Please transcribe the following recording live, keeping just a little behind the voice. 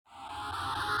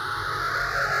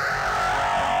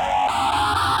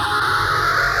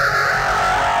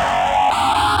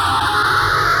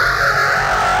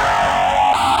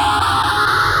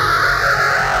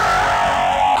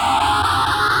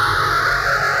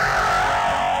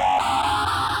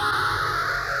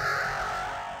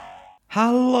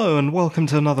Hello and welcome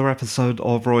to another episode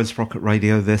of Roy's Rocket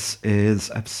Radio. This is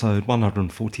episode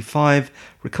 145,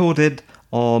 recorded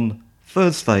on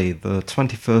Thursday, the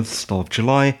 21st of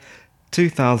July,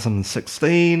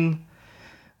 2016,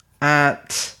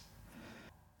 at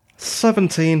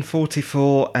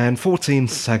 17:44 and 14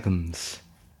 seconds.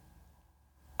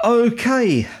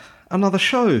 Okay, another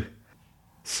show.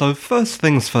 So first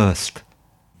things first.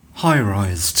 High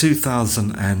Rise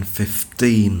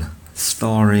 2015.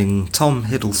 Starring Tom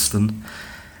Hiddleston,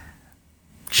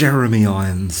 Jeremy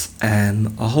Irons,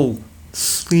 and a whole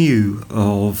slew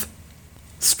of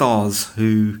stars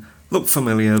who look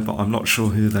familiar, but I'm not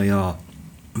sure who they are.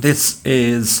 This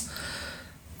is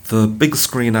the big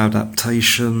screen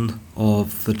adaptation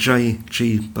of the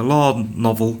J.G. Ballard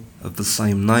novel of the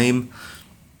same name,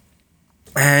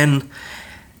 and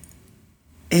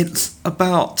it's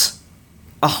about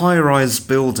a high-rise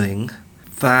building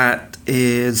that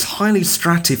is highly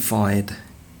stratified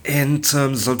in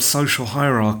terms of social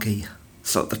hierarchy.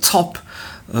 So at the top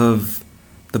of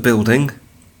the building,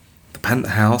 the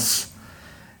penthouse,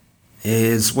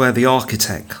 is where the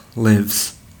architect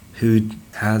lives, who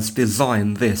has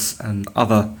designed this and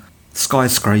other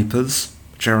skyscrapers,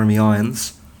 Jeremy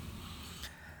Irons,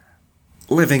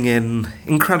 living in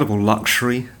incredible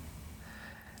luxury.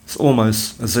 It's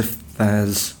almost as if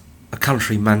there's a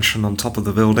country mansion on top of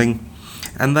the building.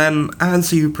 And then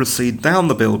as you proceed down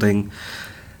the building,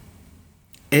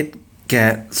 it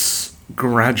gets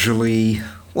gradually,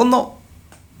 well, not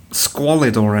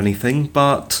squalid or anything,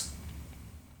 but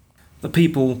the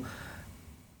people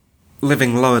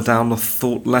living lower down are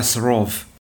thought lesser of.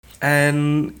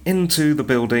 And into the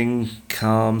building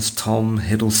comes Tom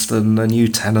Hiddleston, a new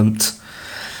tenant.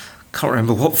 Can't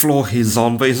remember what floor he's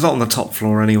on, but he's not on the top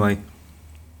floor anyway.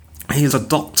 He's a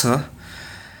doctor,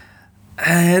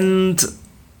 and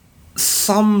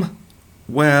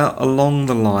somewhere along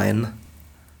the line,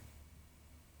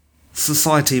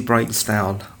 society breaks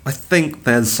down. I think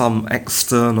there's some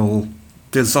external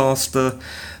disaster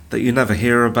that you never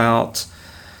hear about,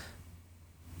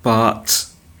 but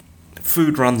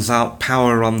food runs out,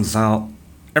 power runs out,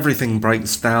 everything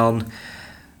breaks down.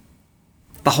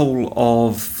 The whole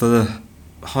of the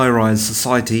high-rise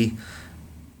society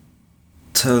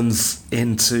turns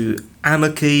into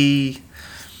anarchy.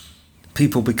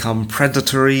 People become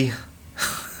predatory.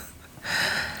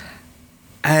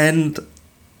 And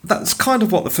that's kind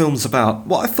of what the film's about.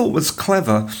 What I thought was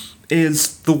clever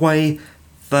is the way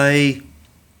they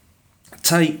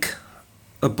take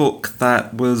a book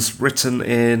that was written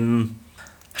in...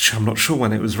 Actually, I'm not sure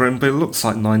when it was written, but it looks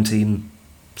like 1960s,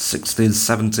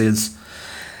 70s.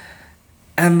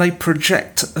 And they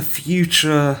project a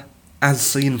future as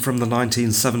seen from the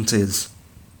 1970s.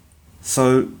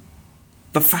 So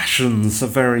the fashions are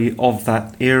very of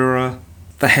that era,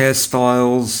 the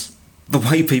hairstyles, the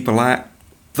way people act,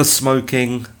 the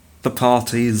smoking, the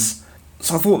parties.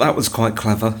 So I thought that was quite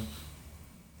clever.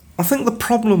 I think the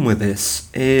problem with this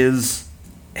is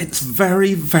it's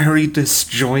very, very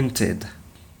disjointed.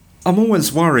 I'm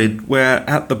always worried where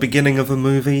at the beginning of a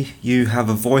movie you have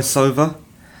a voiceover.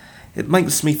 It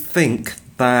makes me think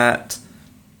that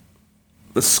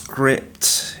the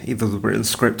script, either the written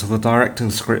script or the directing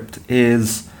script,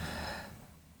 is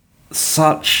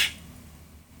such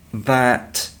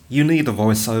that you need a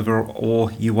voiceover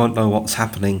or you won't know what's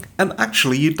happening. And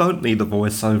actually, you don't need a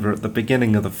voiceover at the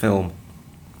beginning of the film.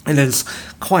 It is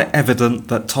quite evident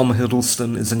that Tom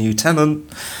Hiddleston is a new tenant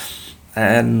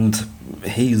and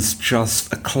he's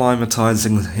just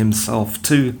acclimatising himself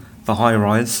to the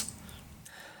high-rise.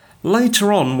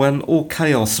 Later on, when all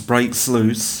chaos breaks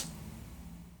loose,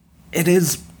 it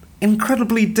is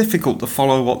incredibly difficult to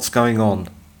follow what's going on.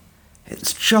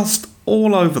 It's just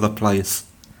all over the place.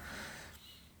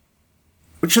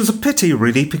 Which is a pity,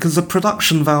 really, because the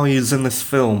production values in this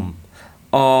film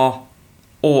are,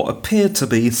 or appear to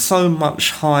be, so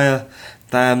much higher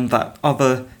than that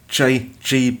other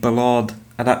J.G. Ballard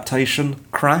adaptation,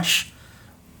 Crash,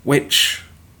 which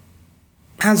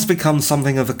has become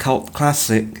something of a cult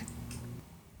classic.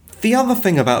 The other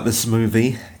thing about this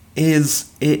movie is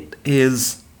it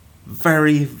is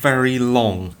very, very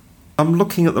long. I'm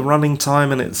looking at the running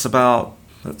time and it's about,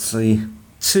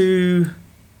 2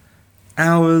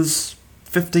 hours,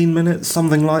 15 minutes,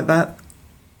 something like that.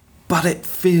 But it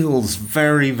feels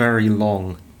very, very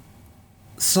long.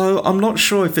 So I'm not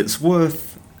sure if it's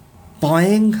worth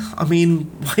buying. I mean,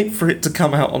 wait for it to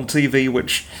come out on TV,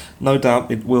 which no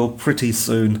doubt it will pretty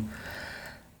soon.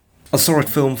 I saw a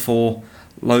Film 4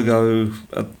 logo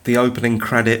at the opening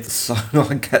credits, so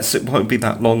I guess it won't be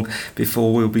that long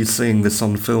before we'll be seeing this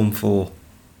on Film 4.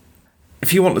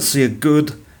 If you want to see a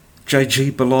good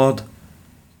J.G. Ballard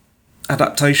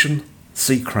Adaptation,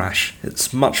 Sea Crash.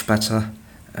 It's much better,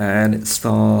 and it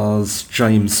stars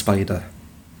James Spader.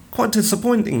 Quite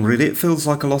disappointing, really. It feels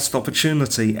like a lost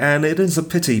opportunity, and it is a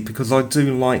pity because I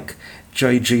do like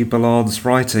J.G. Ballard's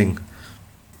writing.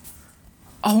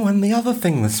 Oh, and the other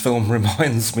thing this film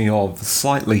reminds me of,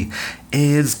 slightly,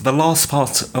 is the last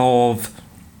part of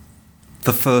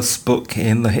the first book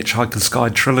in the Hitchhiker's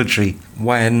Guide trilogy,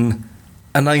 when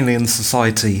an alien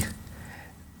society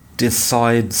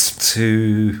decides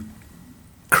to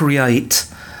create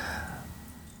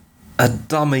a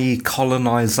dummy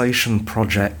colonization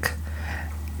project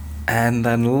and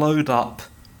then load up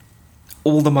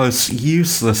all the most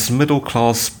useless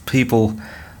middle-class people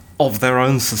of their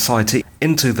own society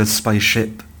into this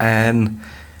spaceship and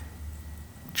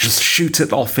just shoot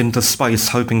it off into space,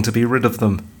 hoping to be rid of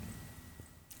them.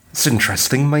 It's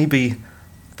interesting. Maybe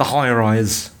The High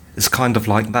Rise is kind of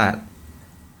like that.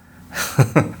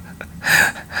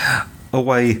 A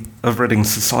way of ridding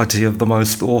society of the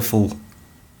most awful.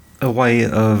 A way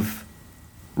of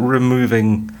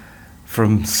removing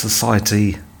from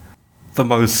society the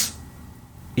most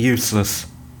useless,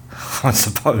 I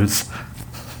suppose.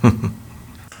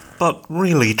 But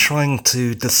really, trying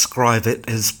to describe it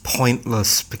is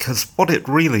pointless, because what it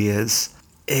really is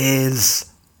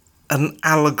an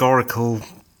allegorical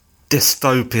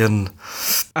dystopian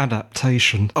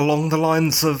adaptation along the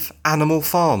lines of Animal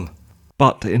Farm,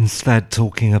 but instead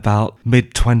talking about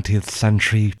mid-20th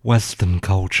century Western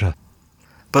culture.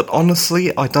 But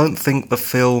honestly, I don't think the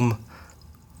film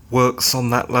works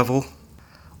on that level,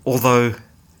 although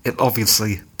it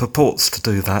obviously purports to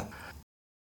do that.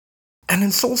 And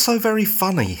it's also very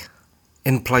funny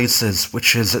in places,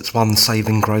 which is its one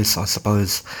saving grace, I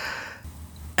suppose.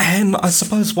 And I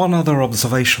suppose one other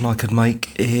observation I could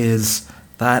make is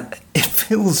that it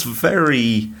feels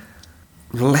very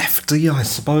lefty, I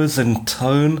suppose, in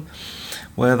tone,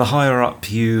 where the higher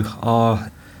up you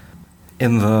are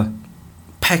in the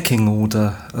pecking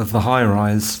order of the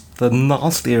high-rise, the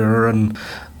nastier and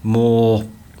more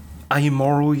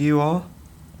amoral you are.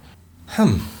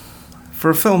 For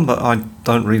a film that I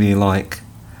don't really like,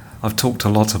 I've talked a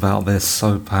lot about this,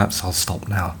 so perhaps I'll stop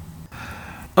now.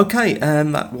 Okay,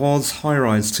 and that was High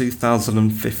Rise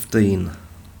 2015.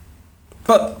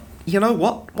 But, you know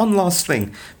what? One last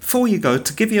thing. Before you go,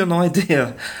 to give you an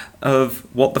idea of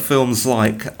what the film's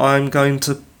like, I'm going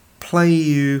to play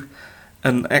you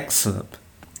an excerpt.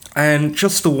 And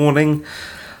just a warning,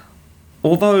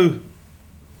 although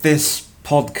this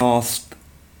podcast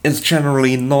is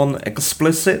generally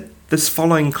non-explicit, this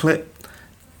following clip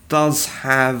does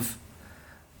have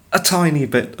a tiny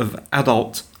bit of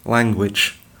adult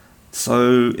language.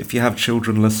 So if you have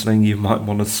children listening, you might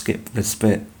want to skip this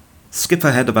bit. Skip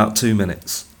ahead about 2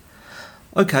 minutes.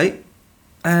 Okay,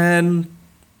 and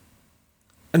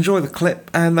enjoy the clip,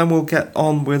 and then we'll get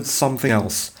on with something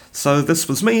else. So this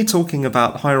was me talking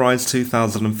about High Rise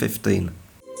 2015.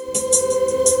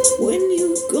 When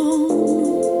you're gone,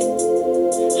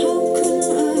 how can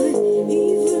I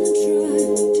even try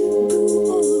to go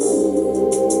on?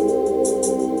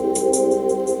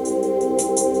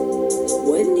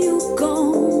 When you're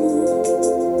gone,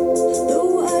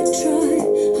 though I try,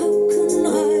 how can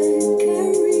I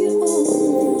carry on?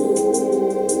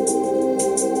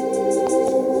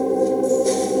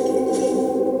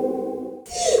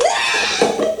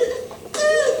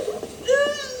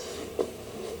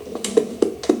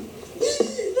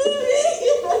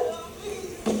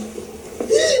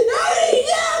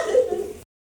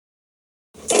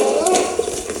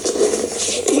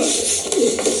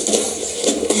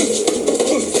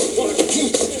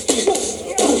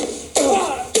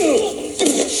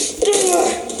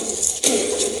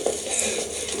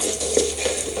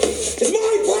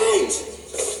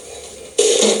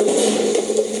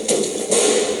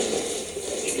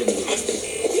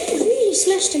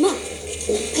 Smashed him up.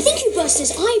 I think you burst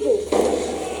his eyeball.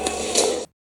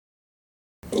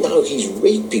 Now he's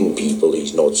raping people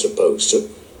he's not supposed to.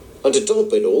 And to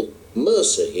top it all,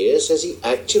 Mercer here says he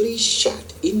actually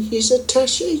shat in his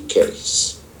attaché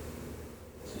case.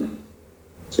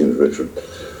 Seems Richard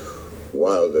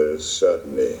Wilder is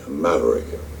certainly a maverick.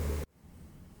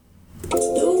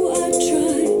 Though I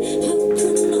try, how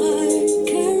can I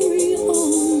carry on?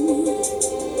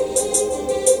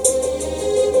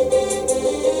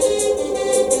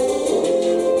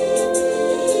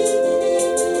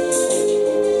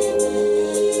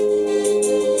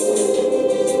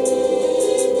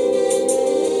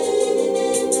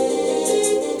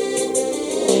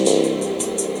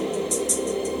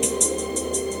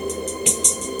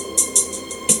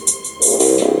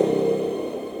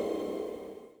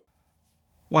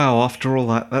 Wow, after all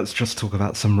that, let's just talk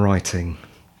about some writing.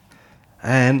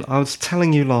 And I was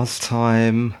telling you last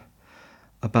time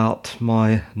about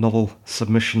my novel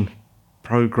submission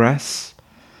progress,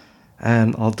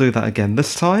 and I'll do that again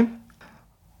this time.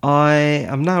 I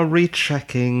am now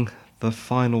rechecking the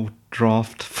final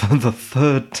draft for the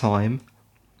third time,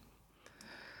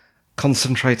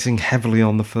 concentrating heavily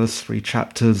on the first 3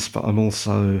 chapters, but I'm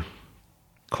also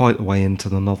quite a way into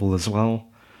the novel as well.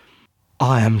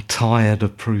 I am tired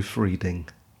of proofreading.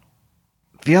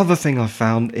 The other thing I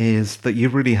found is that you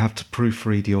really have to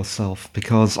proofread yourself,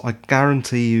 because I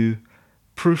guarantee you,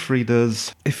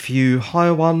 proofreaders, if you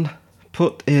hire one,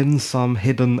 put in some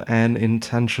hidden and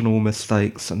intentional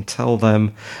mistakes and tell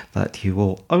them that you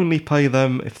will only pay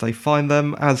them if they find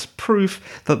them as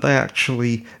proof that they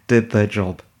actually did their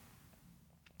job.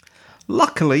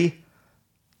 Luckily,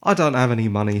 I don't have any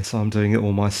money, so I'm doing it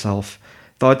all myself,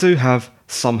 though I do have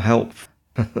some help.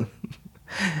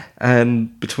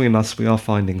 And between us, we are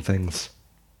finding things.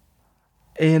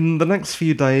 In the next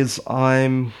few days,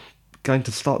 I'm going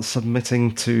to start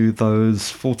submitting to those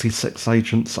 46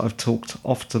 agents I've talked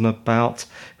often about,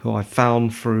 who I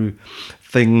found through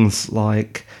things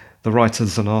like the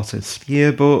Writers and Artists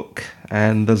Yearbook,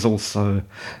 and there's also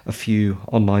a few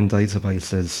online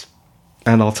databases.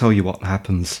 And I'll tell you what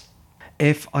happens.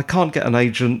 If I can't get an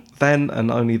agent, then and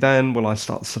only then will I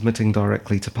start submitting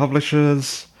directly to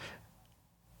publishers.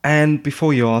 And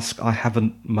before you ask, I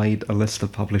haven't made a list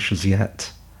of publishers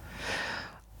yet.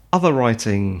 Other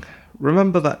writing.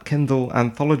 Remember that Kindle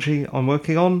anthology I'm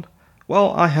working on?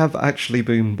 Well, I have actually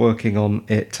been working on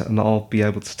it, and I'll be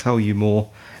able to tell you more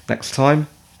next time.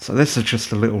 So this is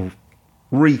just a little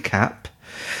recap.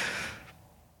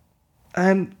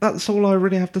 And that's all I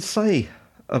really have to say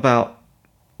about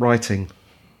writing.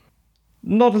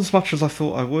 Not as much as I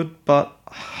thought I would, but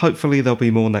hopefully there'll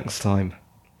be more next time.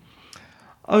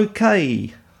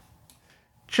 Okay,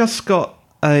 just got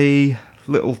a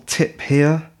little tip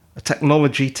here, a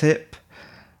technology tip.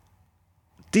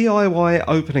 DIY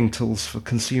opening tools for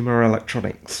consumer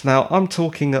electronics. Now, I'm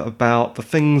talking about the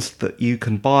things that you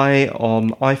can buy on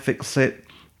iFixit.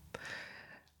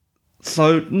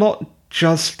 So, not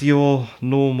just your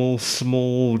normal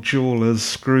small jewelers,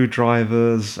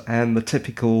 screwdrivers, and the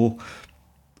typical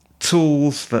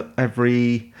tools that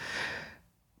every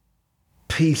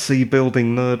PC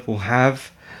building nerd will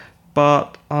have,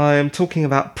 but I am talking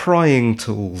about prying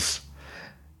tools.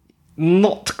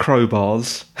 Not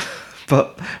crowbars,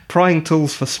 but prying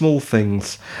tools for small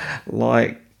things,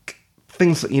 like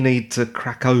things that you need to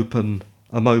crack open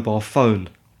a mobile phone.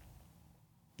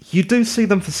 You do see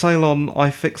them for sale on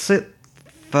iFixit.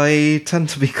 They tend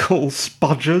to be called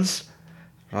spudgers.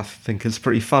 I think it's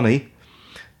pretty funny.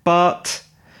 But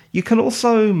you can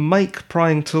also make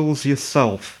prying tools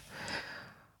yourself.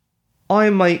 I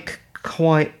make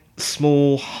quite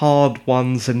small, hard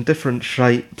ones in different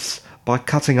shapes by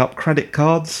cutting up credit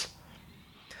cards.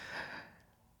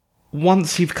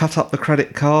 Once you've cut up the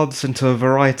credit cards into a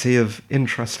variety of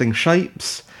interesting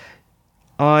shapes,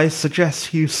 I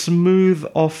suggest you smooth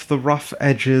off the rough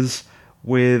edges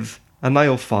with a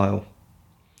nail file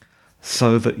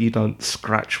so that you don't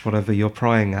scratch whatever you're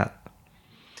prying at.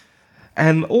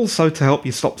 And also, to help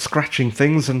you stop scratching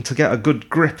things and to get a good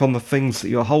grip on the things that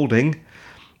you're holding,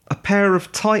 a pair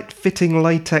of tight-fitting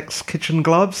latex kitchen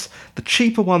gloves. The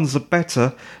cheaper ones are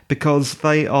better because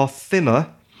they are thinner,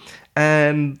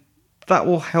 and that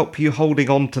will help you holding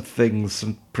on to things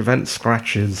and prevent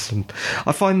scratches. And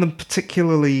I find them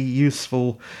particularly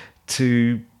useful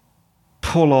to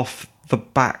pull off the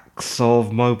backs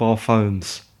of mobile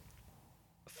phones.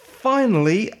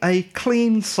 Finally, a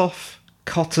clean, soft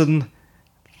cotton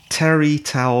terry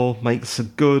towel makes a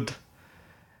good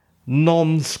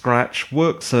non-scratch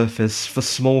work surface for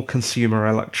small consumer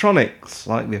electronics,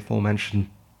 like the aforementioned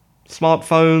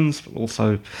smartphones, but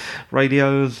also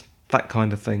radios, that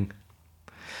kind of thing.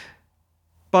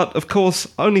 But, of course,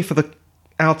 only for the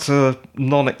outer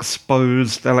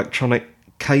non-exposed electronic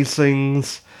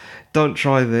casings. Don't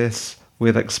try this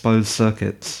with exposed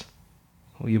circuits,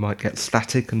 or you might get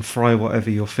static and fry whatever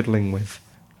you're fiddling with.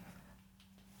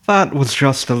 That was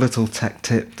just a little tech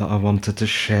tip that I wanted to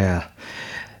share.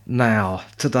 Now,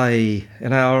 today,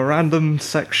 in our random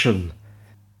section,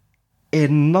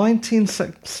 in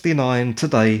 1969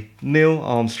 today, Neil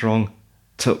Armstrong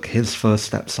took his first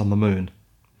steps on the moon.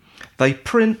 They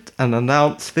print and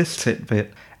announce this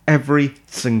tidbit every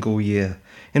single year.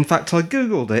 In fact, I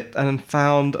googled it and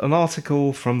found an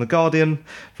article from The Guardian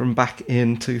from back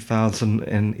in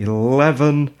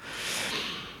 2011,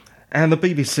 and the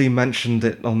BBC mentioned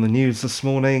it on the news this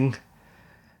morning.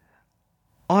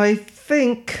 I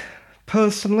think,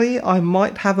 personally, I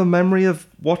might have a memory of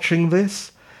watching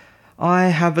this. I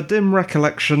have a dim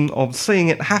recollection of seeing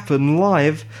it happen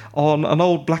live on an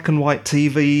old black and white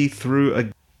TV through a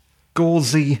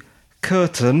gauzy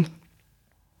curtain,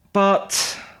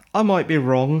 but I might be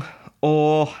wrong,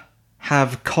 or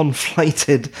have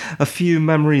conflated a few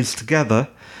memories together,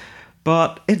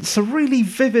 but it's a really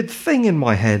vivid thing in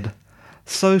my head.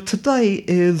 So today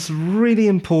is really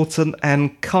important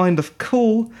and kind of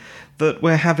cool that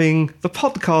we're having the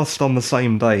podcast on the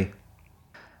same day.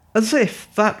 As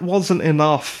if that wasn't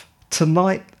enough,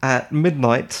 tonight at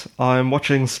midnight I'm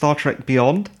watching Star Trek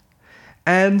Beyond,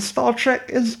 and Star Trek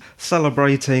is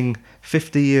celebrating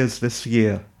 50 years this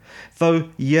year. Though,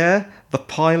 yeah, the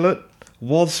pilot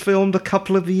was filmed a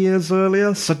couple of years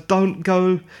earlier, so don't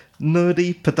go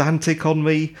nerdy, pedantic on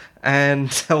me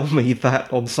and tell me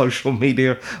that on social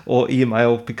media or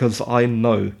email, because I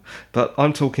know. But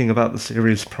I'm talking about the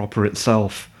series proper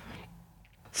itself.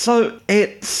 So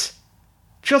it's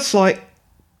just like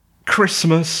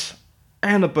Christmas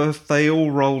and a birthday all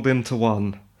rolled into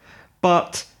one.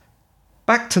 But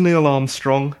back to Neil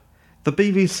Armstrong. The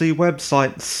BBC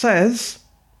website says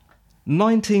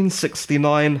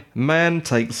 1969, man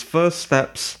takes first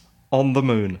steps on the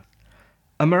moon.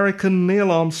 American Neil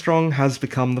Armstrong has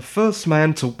become the first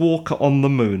man to walk on the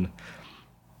moon.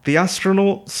 The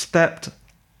astronaut stepped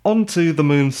onto the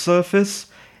moon's surface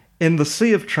in the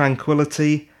Sea of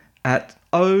Tranquility at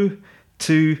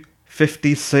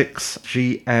 02:56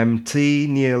 GMT,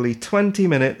 nearly 20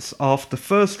 minutes after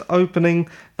first opening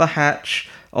the hatch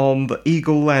on the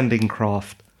Eagle landing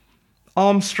craft.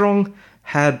 Armstrong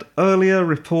had earlier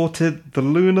reported the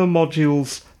lunar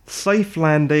module's safe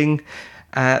landing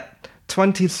at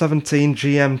 2017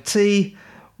 GMT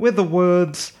with the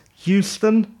words,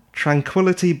 "Houston,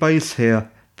 Tranquility Base here,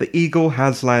 the Eagle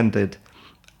has landed."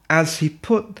 As he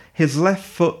put his left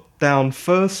foot down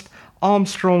first,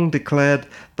 Armstrong declared,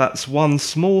 "That's one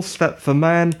small step for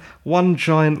man, one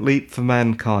giant leap for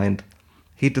mankind."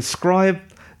 He described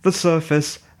the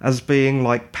surface as being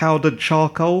like powdered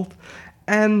charcoal,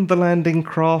 and the landing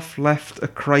craft left a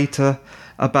crater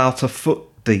about a foot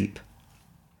deep.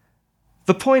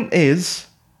 The point is,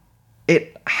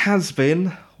 it has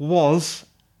been, was,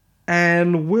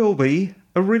 and will be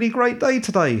a really great day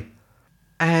today.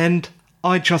 And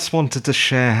I just wanted to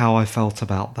share how I felt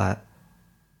about that.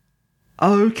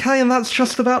 Okay, and that's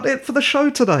just about it for the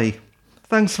show today.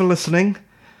 Thanks for listening.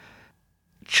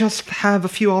 Just have a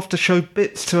few after-show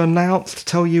bits to announce to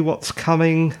tell you what's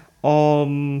coming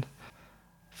on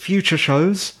future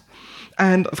shows.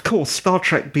 And, of course, Star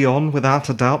Trek Beyond, without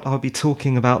a doubt. I'll be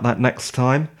talking about that next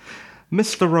time.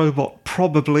 Mr. Robot,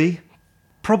 probably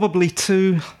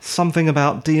 2, something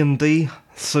about D&D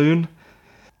soon.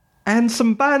 And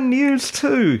some band news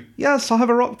too. Yes, I have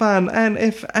a rock band, and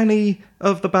if any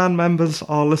of the band members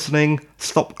are listening,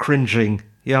 stop cringing.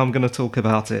 Yeah, I'm going to talk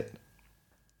about it.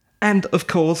 And, of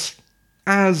course,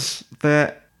 as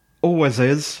there always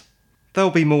is, there'll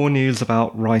be more news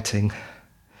about writing.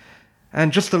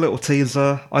 And just a little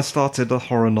teaser, I started a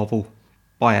horror novel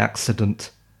by accident.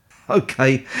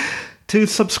 Okay, to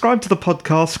subscribe to the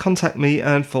podcast, contact me,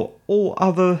 and for all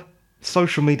other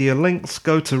social media links,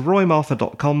 go to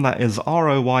roymathur.com, that is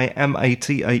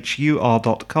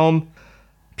roymathur.com.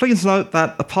 Please note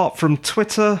that apart from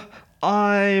Twitter,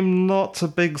 I'm not a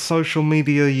big social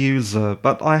media user,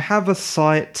 but I have a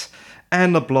site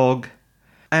and a blog,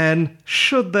 and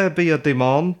should there be a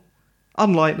demand,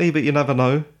 unlikely but you never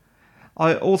know,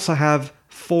 I also have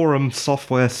forum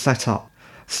software set up.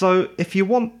 So if you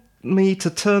want me to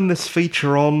turn this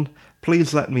feature on,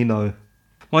 please let me know.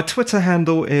 My Twitter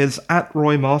handle is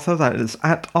 @RoyMathur, that is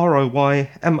 @RoyMathur,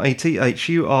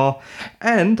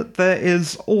 and there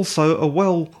is also a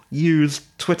well-used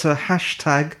Twitter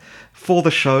hashtag for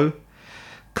the show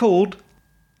called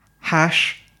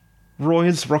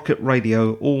 #Roy's Rocket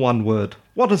Radio, all one word.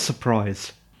 What a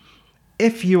surprise.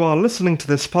 If you are listening to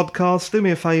this podcast, do me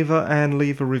a favour and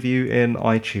leave a review in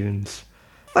iTunes.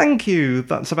 Thank you,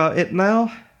 that's about it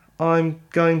now. I'm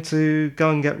going to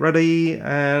go and get ready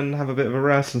and have a bit of a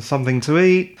rest and something to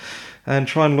eat and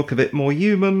try and look a bit more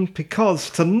human,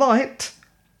 because tonight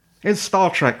is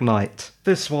Star Trek night.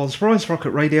 This was Roy's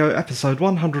Rocket Radio episode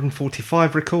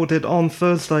 145, recorded on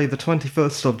Thursday the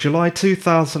 21st of July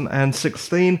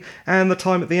 2016, and the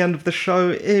time at the end of the show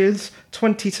is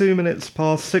 22 minutes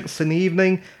past 6 in the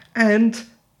evening and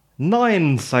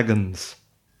 9 seconds.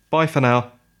 Bye for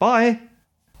now. Bye!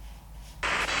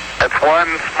 It's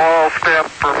one small step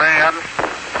for man,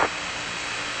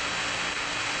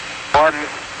 one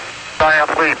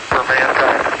giant leap for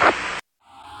mankind.